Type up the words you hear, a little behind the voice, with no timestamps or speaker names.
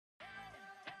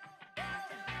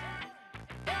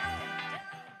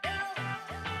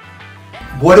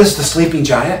What is the sleeping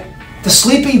giant? The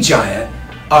sleeping giant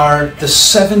are the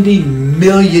 70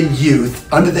 million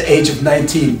youth under the age of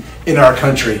 19 in our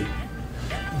country.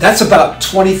 That's about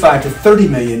 25 to 30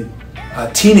 million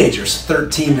teenagers,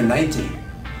 13 to 19.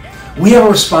 We have a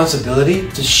responsibility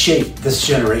to shape this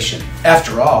generation.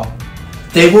 After all,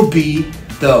 they will be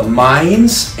the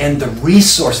minds and the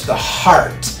resource, the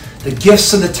heart, the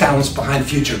gifts and the talents behind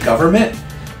future government,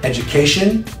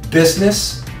 education,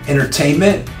 business,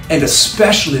 entertainment, and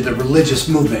especially the religious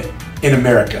movement in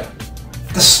America.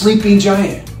 The sleeping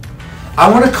giant.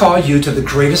 I want to call you to the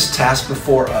greatest task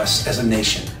before us as a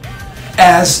nation,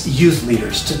 as youth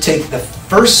leaders, to take the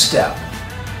first step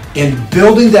in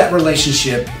building that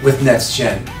relationship with Next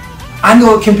Gen. I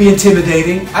know it can be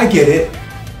intimidating, I get it,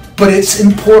 but it's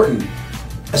important.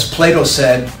 As Plato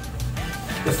said,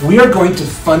 if we are going to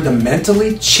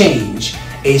fundamentally change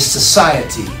a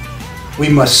society, we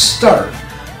must start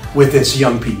with its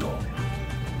young people.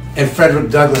 And Frederick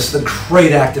Douglass, the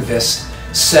great activist,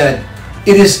 said,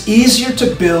 "It is easier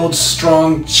to build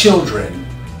strong children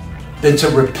than to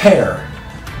repair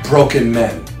broken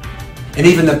men." And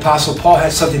even the Apostle Paul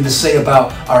had something to say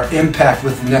about our impact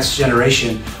with the next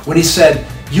generation when he said,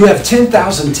 "You have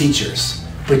 10,000 teachers,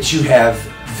 but you have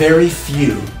very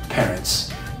few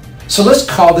parents." So let's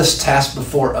call this task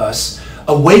before us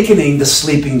awakening the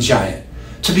sleeping giant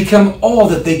to become all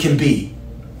that they can be.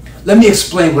 Let me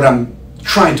explain what I'm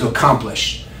trying to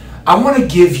accomplish. I want to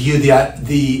give you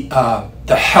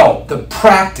the help, the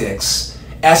practice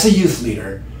as a youth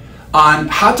leader on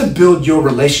how to build your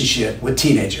relationship with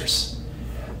teenagers.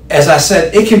 As I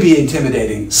said, it can be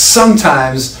intimidating.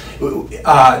 Sometimes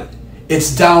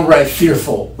it's downright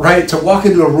fearful, right? To walk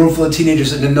into a room full of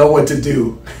teenagers and to know what to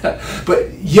do.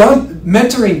 But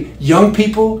mentoring young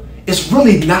people is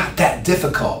really not that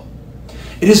difficult.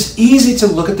 It is easy to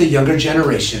look at the younger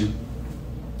generation,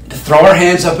 to throw our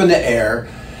hands up in the air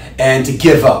and to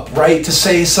give up, right? To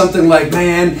say something like,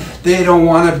 "Man, they don't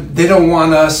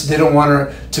want us, they don't want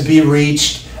to be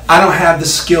reached. I don't have the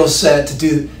skill set to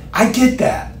do." I get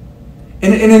that.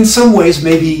 And in some ways,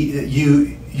 maybe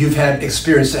you've had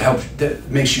experience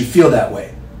that makes you feel that way.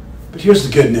 But here's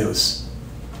the good news.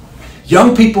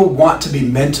 Young people want to be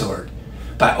mentored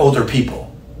by older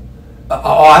people.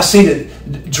 I've seen it.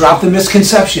 Drop the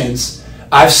misconceptions.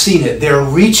 I've seen it. They're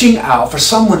reaching out for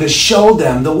someone to show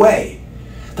them the way.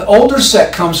 The older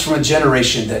set comes from a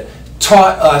generation that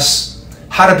taught us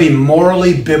how to be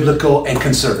morally biblical and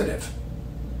conservative.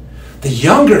 The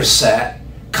younger set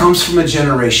comes from a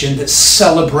generation that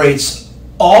celebrates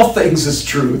all things as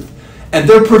truth, and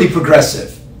they're pretty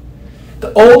progressive.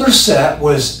 The older set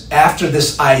was after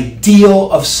this ideal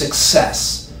of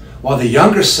success, while the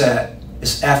younger set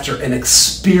is after an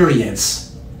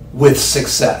experience with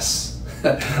success.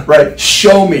 Right?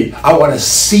 Show me. I want to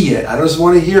see it. I don't just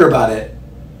want to hear about it.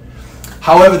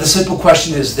 However, the simple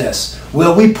question is this: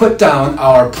 will we put down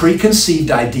our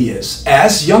preconceived ideas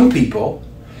as young people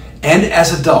and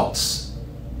as adults?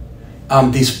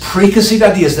 These preconceived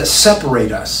ideas that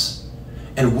separate us,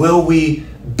 and will we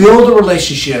build a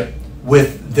relationship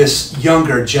with this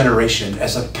younger generation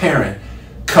as a parent,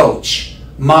 coach,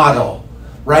 model,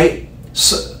 right?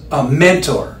 A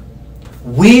mentor.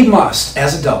 We must,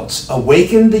 as adults,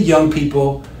 awaken the young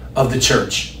people of the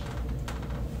church.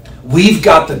 We've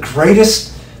got the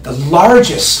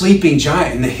largest sleeping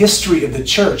giant in the history of the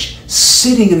church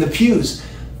sitting in the pews.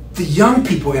 The young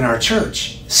people in our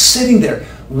church sitting there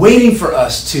waiting for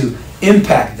us to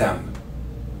impact them,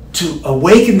 to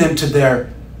awaken them to their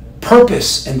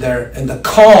purpose and the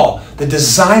call, the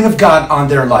design of God on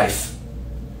their life.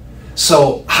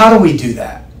 So how do we do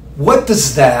that? What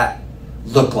does that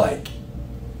look like?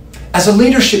 As a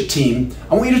leadership team,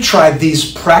 I want you to try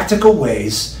these practical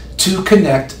ways to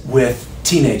connect with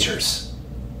teenagers.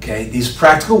 Okay, these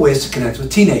practical ways to connect with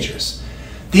teenagers.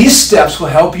 These steps will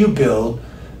help you build,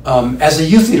 as a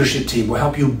youth leadership team, will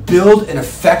help you build an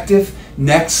effective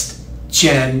next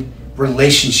gen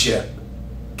relationship.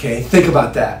 Okay, think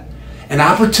about that. An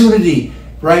opportunity,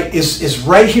 right, is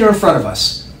right here in front of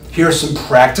us. Here are some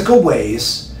practical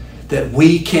ways that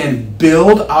we can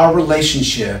build our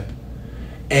relationship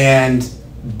and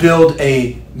build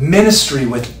a ministry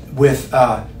with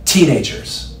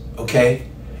teenagers, okay?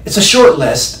 It's a short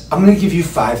list. I'm going to give you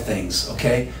 5 things,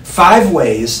 okay? 5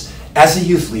 ways as a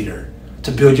youth leader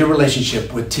to build your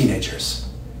relationship with teenagers.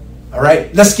 All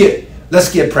right? Let's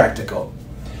get practical.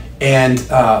 And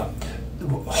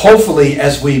hopefully,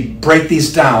 as we break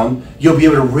these down, you'll be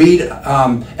able to read,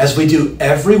 as we do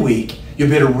every week, you'll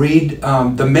be able to read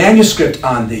the manuscript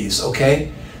on these,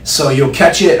 okay? So you'll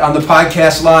catch it on the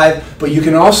podcast live, but you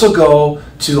can also go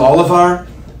to all of our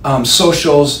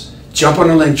socials jump on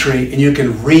a link tree and you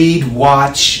can read,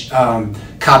 watch,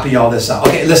 copy all this out.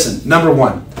 Okay, listen, number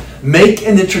one, make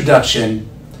an introduction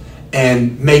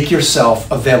and make yourself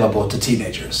available to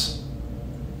teenagers.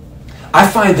 I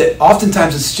find that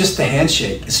oftentimes it's just the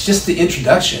handshake, it's just the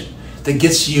introduction that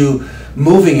gets you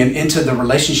moving and into the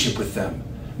relationship with them.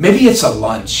 Maybe it's a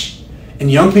lunch, and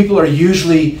young people are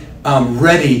usually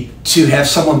ready to have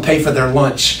someone pay for their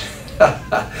lunch.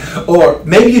 Or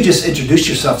maybe you just introduce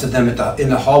yourself to them in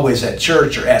the hallways at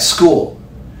church or at school.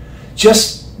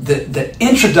 Just the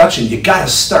introduction, you got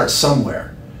to start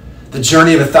somewhere. The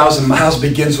journey of 1,000 miles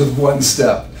begins with one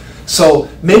step. So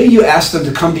maybe you ask them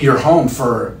to come to your home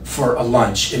for a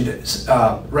lunch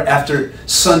after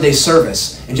Sunday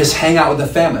service and just hang out with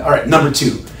the family. All right, number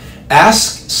two,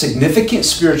 ask significant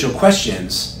spiritual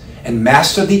questions and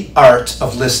master the art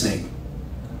of listening.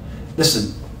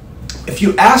 Listen, if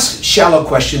you ask shallow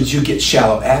questions, you get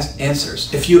shallow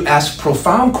answers. If you ask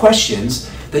profound questions,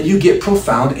 then you get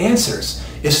profound answers.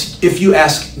 If you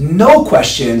ask no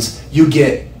questions, you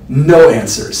get no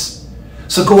answers.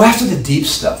 So go after the deep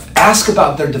stuff. Ask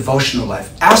about their devotional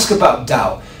life. Ask about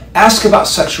doubt. Ask about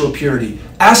sexual purity.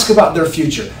 Ask about their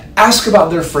future. Ask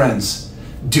about their friends.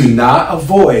 Do not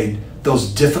avoid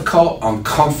those difficult,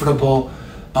 uncomfortable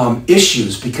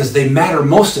issues, because they matter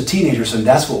most to teenagers, and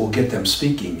that's what will get them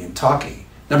speaking and talking.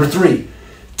 Number three,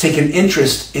 take an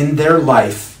interest in their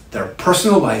life, their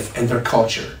personal life, and their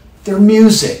culture. Their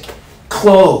music,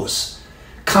 clothes,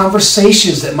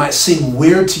 conversations that might seem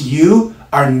weird to you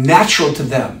are natural to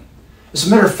them. As a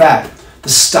matter of fact, the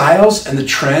styles and the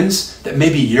trends that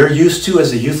maybe you're used to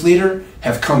as a youth leader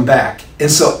have come back.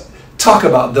 And so talk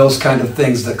about those kind of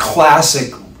things, the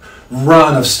classic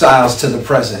run of styles to the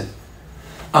present.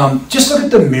 Just look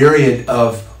at the myriad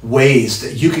of ways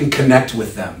that you can connect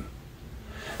with them.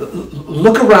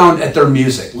 Look around at their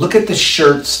music. Look at the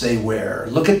shirts they wear.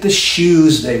 Look at the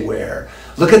shoes they wear.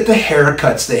 Look at the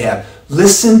haircuts they have.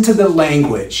 Listen to the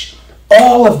language.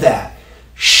 All of that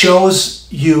shows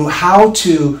you how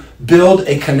to build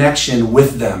a connection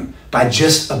with them by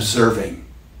just observing.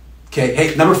 Okay,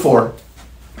 hey, number four,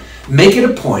 make it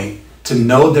a point to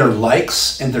know their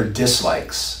likes and their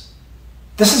dislikes.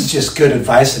 This is just good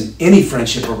advice in any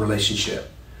friendship or relationship.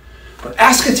 But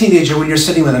ask a teenager when you're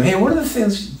sitting with them, hey, what are the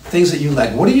things that you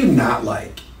like? What do you not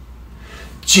like?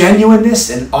 Genuineness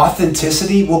and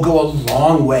authenticity will go a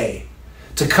long way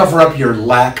to cover up your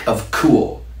lack of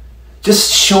cool.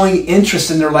 Just showing interest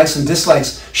in their likes and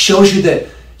dislikes shows you that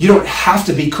you don't have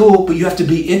to be cool, but you have to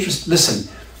be interested.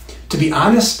 Listen, to be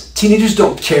honest, teenagers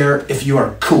don't care if you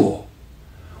are cool.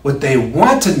 What they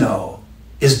want to know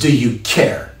is, do you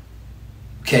care?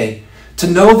 Okay? To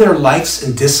know their likes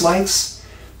and dislikes,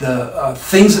 the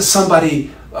things that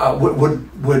somebody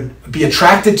would be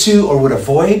attracted to or would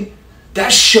avoid,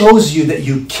 that shows you that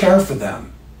you care for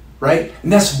them, right?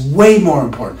 And that's way more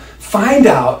important. Find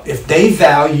out if they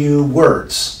value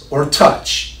words or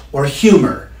touch or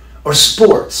humor or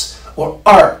sports or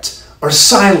art or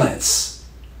silence.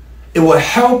 It will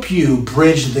help you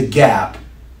bridge the gap,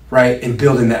 right, in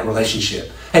building that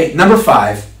relationship. Hey, number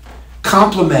five,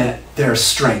 compliment their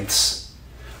strengths.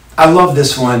 I love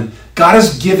this one. God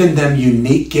has given them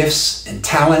unique gifts and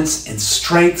talents and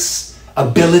strengths,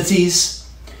 abilities,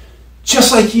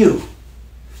 just like you.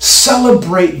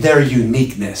 Celebrate their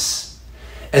uniqueness.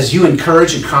 As you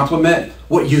encourage and compliment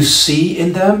what you see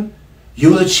in them,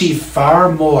 you will achieve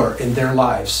far more in their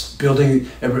lives, building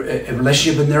a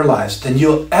relationship in their lives, than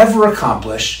you'll ever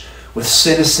accomplish with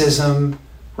cynicism,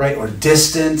 right, or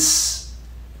distance,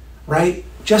 right?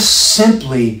 Just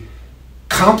simply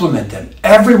compliment them.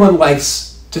 Everyone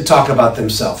likes to talk about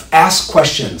themselves. Ask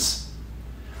questions.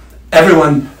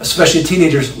 Everyone, especially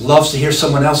teenagers, loves to hear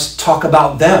someone else talk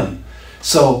about them.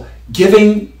 So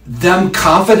giving them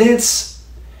confidence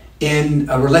in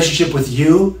a relationship with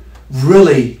you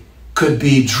really could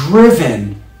be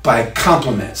driven by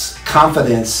compliments.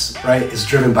 Confidence, right, is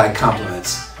driven by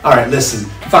compliments. All right, listen,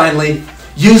 finally,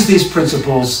 use these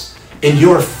principles in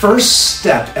your first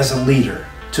step as a leader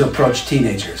to approach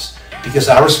teenagers, because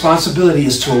our responsibility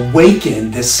is to awaken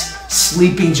this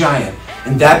sleeping giant,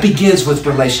 and that begins with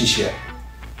relationship.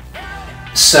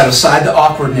 Set aside the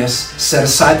awkwardness, set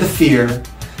aside the fear,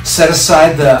 set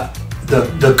aside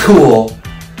the cool,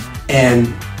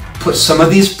 and put some of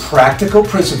these practical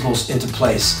principles into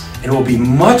place. It will be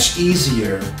much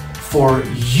easier for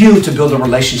you to build a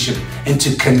relationship and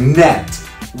to connect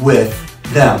with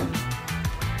them.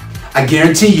 I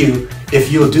guarantee you,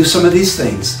 if you'll do some of these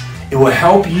things, it will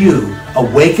help you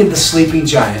awaken the sleeping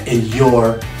giant in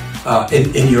your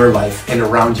life and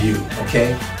around you,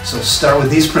 okay? So start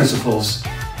with these principles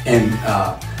and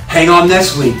Hang on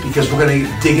next week because we're going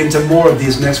to dig into more of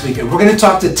these next week. And we're going to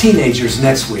talk to teenagers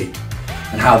next week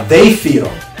and how they feel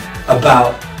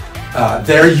about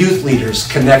their youth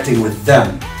leaders connecting with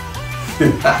them.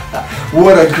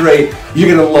 What a great,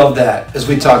 you're going to love that as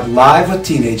we talk live with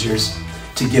teenagers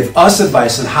to give us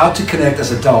advice on how to connect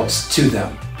as adults to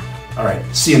them. All right,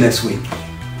 see you next week.